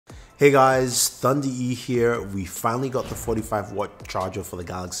Hey guys, Thunder E here. We finally got the 45-watt charger for the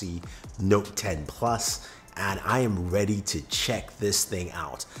Galaxy Note 10 Plus, and I am ready to check this thing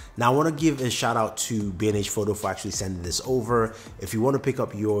out. Now I want to give a shout out to B&H Photo for actually sending this over. If you want to pick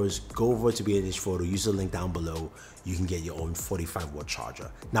up yours, go over to B&H Photo, use the link down below. You can get your own 45-watt charger.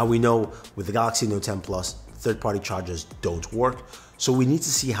 Now we know with the Galaxy Note 10 Plus, third-party chargers don't work, so we need to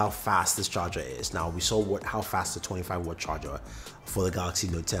see how fast this charger is. Now we saw how fast the 25-watt charger for the Galaxy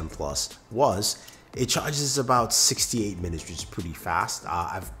Note 10 Plus was. It charges about 68 minutes, which is pretty fast.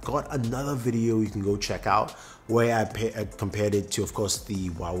 I've got another video you can go check out where I compared it to, of course, the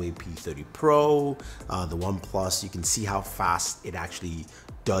Huawei P30 Pro, the OnePlus. You can see how fast it actually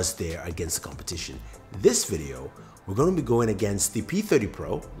does there against the competition. This video, we're going to be going against the P30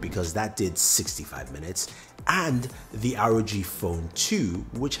 Pro because that did 65 minutes, and the ROG Phone 2,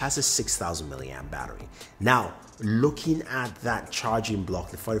 which has a 6,000 milliamp battery. Now, looking at that charging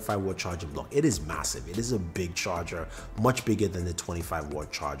block, the 45-watt charging block, it is massive. It is a big charger, much bigger than the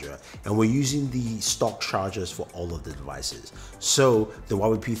 25-watt charger. And we're using the stock chargers for all of the devices. So the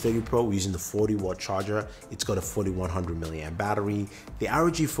Huawei P30 Pro, we're using the 40-watt charger. It's got a 4100 milliamp battery. The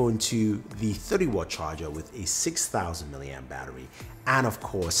ROG Phone 2, the 30-watt charger with a 6,000 milliamp battery. And of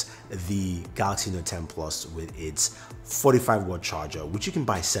course, the Galaxy Note 10 Plus with its 45-watt charger, which you can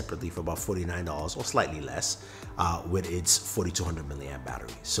buy separately for about $49 or slightly less, with its 4200 milliamp battery.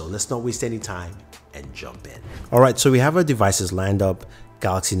 So let's not waste any time and jump in. All right, so we have our devices lined up.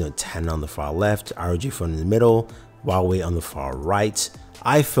 Galaxy Note 10 on the far left, ROG Phone in the middle, Huawei on the far right,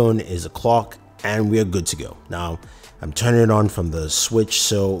 iPhone is a clock, and we're good to go. Now, I'm turning it on from the switch,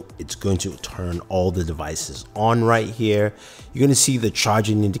 so it's going to turn all the devices on right here. You're going to see the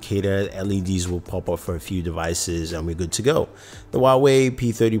charging indicator, LEDs will pop up for a few devices, and we're good to go. The Huawei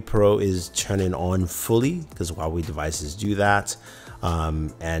P30 Pro is turning on fully because Huawei devices do that.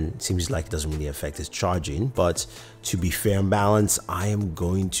 And it seems like it doesn't really affect its charging, but to be fair and balanced, I am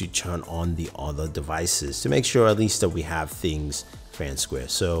going to turn on the other devices to make sure at least that we have things fair and square.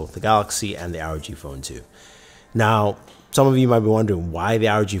 So the Galaxy and the ROG Phone 2. Now, some of you might be wondering why the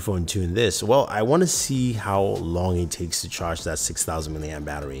ROG Phone 2 in this. Well, I want to see how long it takes to charge that 6,000 milliamp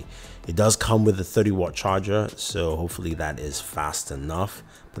battery. It does come with a 30-watt charger, so hopefully that is fast enough,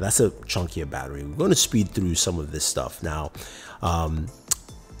 but that's a chunkier battery. We're going to speed through some of this stuff. Now,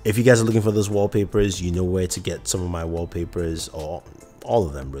 if you guys are looking for those wallpapers, you know where to get some of my wallpapers, or all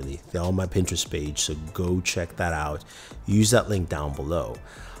of them really. They're on my Pinterest page, so go check that out. Use that link down below.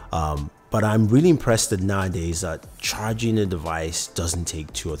 But I'm really impressed that nowadays charging a device doesn't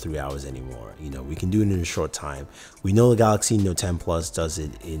take 2 or 3 hours anymore. You know, we can do it in a short time. We know the Galaxy Note 10 Plus does it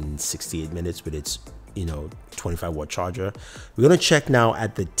in 68 minutes with its 25-watt charger. We're going to check now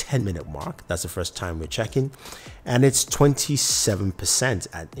at the 10-minute mark. That's the first time we're checking, and it's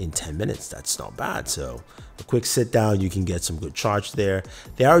 27% in 10 minutes. That's not bad. So a quick sit down, you can get some good charge there.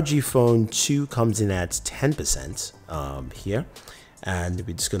 The ROG Phone 2 comes in at 10% here. And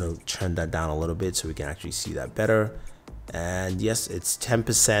we're just going to turn that down a little bit so we can actually see that better. And yes, it's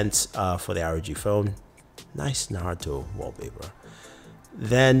 10% for the ROG Phone. Nice Naruto wallpaper.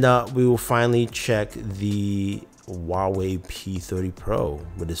 Then we will finally check the Huawei P30 Pro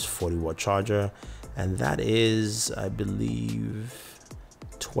with its 40-watt charger. And that is, I believe,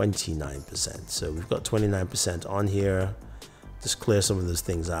 29%. So we've got 29% on here. Just clear some of those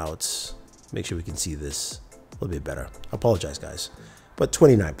things out. Make sure we can see this a little bit better. I apologize, guys. But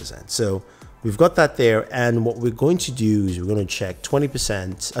 29%. So we've got that there. And what we're going to do is we're going to check 20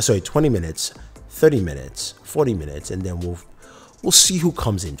 minutes, 30 minutes, 40 minutes, and then we'll see who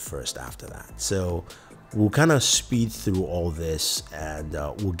comes in first after that. So we'll kind of speed through all this, and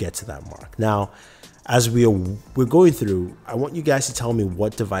we'll get to that mark. Now, as we're going through, I want you guys to tell me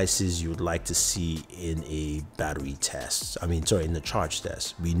what devices you would like to see in a battery test. In the charge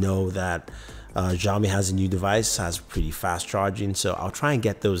test. We know that Xiaomi has a new device, has pretty fast charging, so I'll try and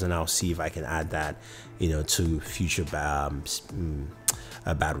get those, and I'll see if I can add that, to future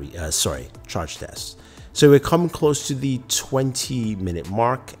charge tests. So we're coming close to the 20-minute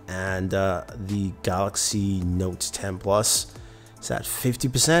mark, and the Galaxy Note 10 Plus is at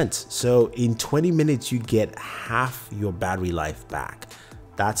 50%. So in 20 minutes, you get half your battery life back.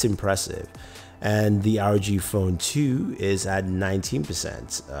 That's impressive. And the ROG Phone 2 is at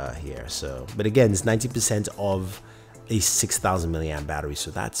 19% here. So, but again, it's 19% of a 6,000 milliamp battery. So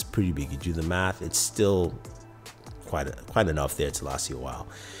that's pretty big. You do the math, it's still quite enough there to last you a while.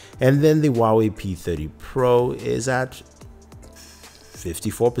 And then the Huawei P30 Pro is at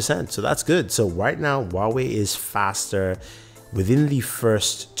 54%. So that's good. So right now, Huawei is faster. Within the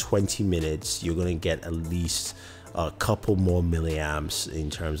first 20 minutes, you're going to get at least a couple more milliamps in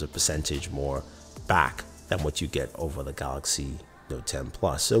terms of percentage more back than what you get over the Galaxy Note 10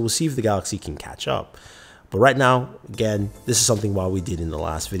 Plus. So we'll see if the Galaxy can catch up. But right now, again, this is something Huawei did in the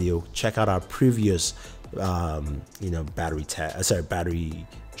last video. Check out our previous, battery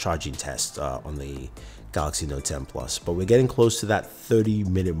charging test on the Galaxy Note 10 Plus. But we're getting close to that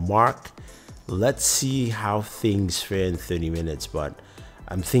 30-minute mark. Let's see how things fare in 30 minutes. But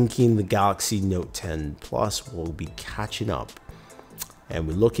I'm thinking the Galaxy Note 10 Plus will be catching up. And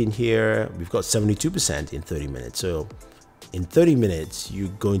we look in here, we've got 72% in 30 minutes. So in 30 minutes, you're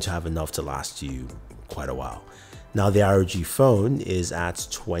going to have enough to last you quite a while. Now the ROG phone is at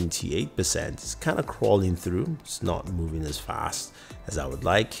 28%. It's kind of crawling through. It's not moving as fast as I would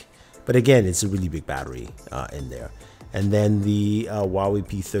like. But again, it's a really big battery in there. And then the Huawei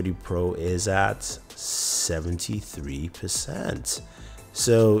P30 Pro is at 73%.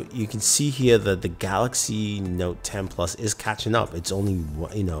 So you can see here that the Galaxy Note 10 Plus is catching up. It's only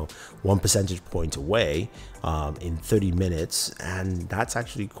 1 percentage point away in 30 minutes, and that's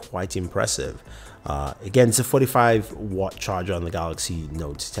actually quite impressive. Again, it's a 45-watt charger on the Galaxy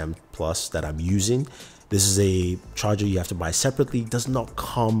Note 10 Plus that I'm using. This is a charger you have to buy separately. It does not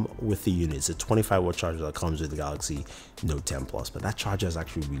come with the unit. It's a 25-watt charger that comes with the Galaxy Note 10 Plus, but that charger is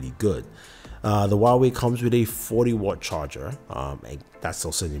actually really good. The Huawei comes with a 40-watt charger. That's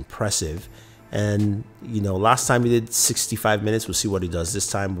also impressive. And, last time we did 65 minutes. We'll see what it does this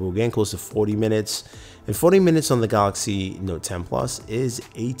time. We're getting close to 40 minutes. And 40 minutes on the Galaxy Note 10 Plus is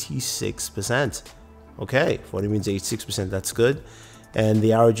 86%. Okay, 40 means 86%. That's good. And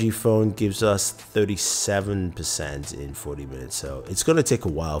the ROG phone gives us 37% in 40 minutes. So it's going to take a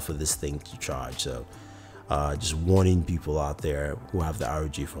while for this thing to charge. So just warning people out there who have the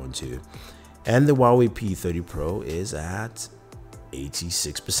ROG phone too. And the Huawei P30 Pro is at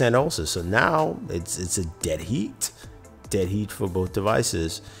 86% also. So now it's a dead heat for both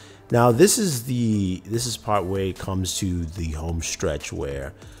devices. Now this is part where it comes to the home stretch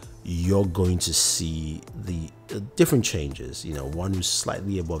where you're going to see the different changes. One is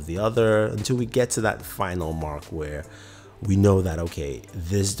slightly above the other until we get to that final mark where we know that, okay,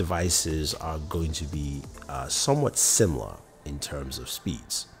 these devices are going to be somewhat similar in terms of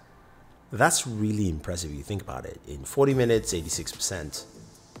speeds. That's really impressive if you think about it. In 40 minutes, 86%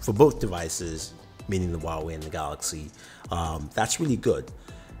 for both devices, meaning the Huawei and the Galaxy. That's really good.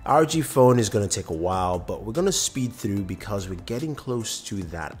 ROG phone is going to take a while, but we're going to speed through because we're getting close to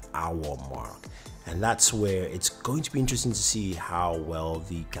that hour mark. And that's where it's going to be interesting to see how well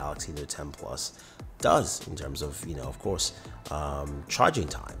the Galaxy Note 10 Plus does in terms of, of course, charging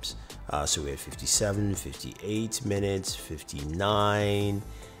times. So we have 57, 58 minutes, 59,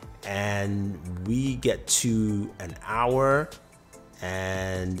 and we get to an hour,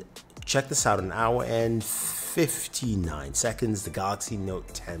 and check this out, an hour and 59 seconds, the Galaxy Note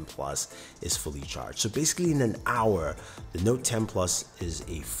 10 Plus is fully charged. So basically in an hour, the Note 10 Plus is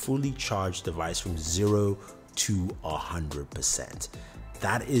a fully charged device from 0 to 100%.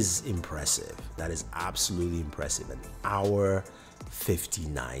 That is impressive. That is absolutely impressive. An hour,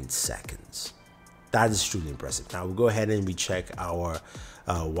 59 seconds. That is truly impressive. Now we'll go ahead and we check our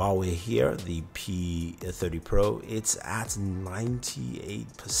Huawei here, the P30 Pro. It's at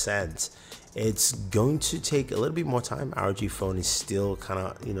 98%. It's going to take a little bit more time. ROG phone is still kind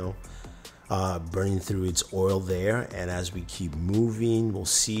of, burning through its oil there. And as we keep moving, we'll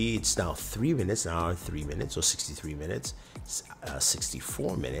see it's now 3 minutes, an hour and 3 minutes, or 63 minutes,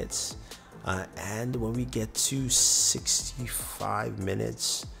 64 minutes. And when we get to 65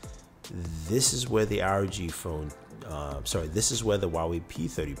 minutes, this is where the ROG phone, this is where the Huawei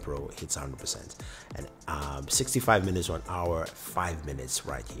P30 Pro hits 100%. And 65 minutes or an hour, 5 minutes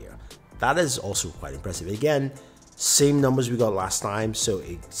right here. That is also quite impressive. Again, same numbers we got last time, so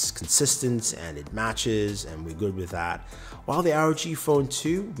it's consistent and it matches, and we're good with that. While the ROG phone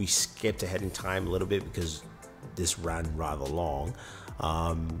 2, we skipped ahead in time a little bit because this ran rather long.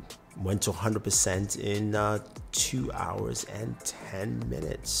 Went to 100% in 2 hours and 10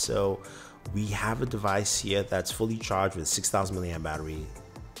 minutes. So we have a device here that's fully charged with a 6,000 milliamp battery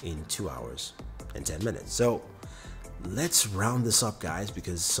in 2 hours and 10 minutes. So let's round this up, guys,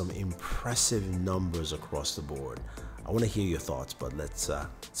 because some impressive numbers across the board. I want to hear your thoughts, but let's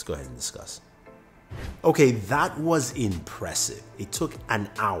go ahead and discuss. Okay, that was impressive. It took an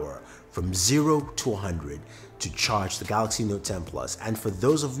hour from 0 to 100 to charge the Galaxy Note 10 Plus. And for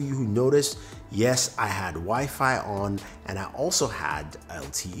those of you who noticed, yes, I had Wi-Fi on, and I also had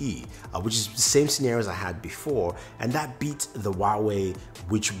LTE, which is the same scenario as I had before, and that beat the Huawei,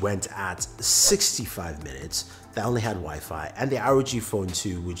 which went at 65 minutes. That only had Wi-Fi, and the ROG phone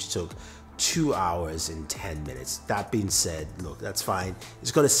 2, which took 2 hours and 10 minutes. That being said, look, that's fine.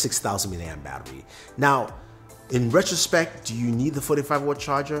 It's got a 6,000 milliamp battery. Now, in retrospect, do you need the 45 watt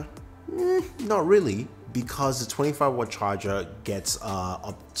charger? Not really, because the 25 watt charger gets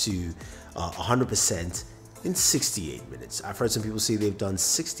up to 100% in 68 minutes. I've heard some people say they've done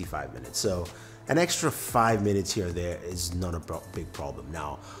 65 minutes. So an extra 5 minutes here or there is not a big problem.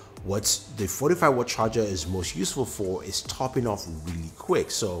 Now, what the 45 watt charger is most useful for is topping off really quick.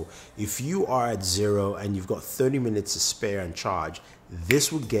 So if you are at 0 and you've got 30 minutes to spare and charge,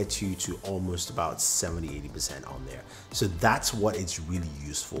 this will get you to almost about 70-80% on there. So that's what it's really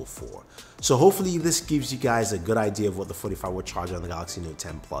useful for. So hopefully this gives you guys a good idea of what the 45 watt charger on the Galaxy Note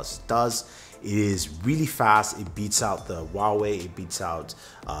 10 Plus does. It is really fast. It beats out the Huawei, it beats out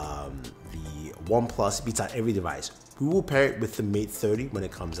the OnePlus, it beats out every device. We will pair it with the Mate 30 when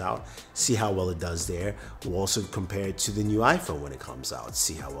it comes out, see how well it does there. We'll also compare it to the new iPhone when it comes out,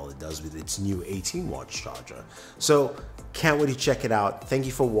 see how well it does with its new 18 watt charger. So can't wait to check it out. Thank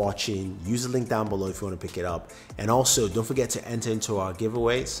you for watching. Use the link down below if you want to pick it up. And also don't forget to enter into our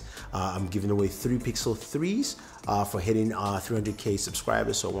giveaways. I'm giving away 3 Pixel 3s for hitting 300K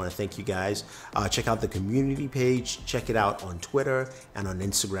subscribers. So I want to thank you guys. Check out the community page. Check it out on Twitter and on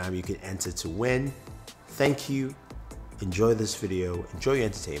Instagram. You can enter to win. Thank you. Enjoy this video, enjoy your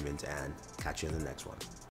entertainment, and catch you in the next one.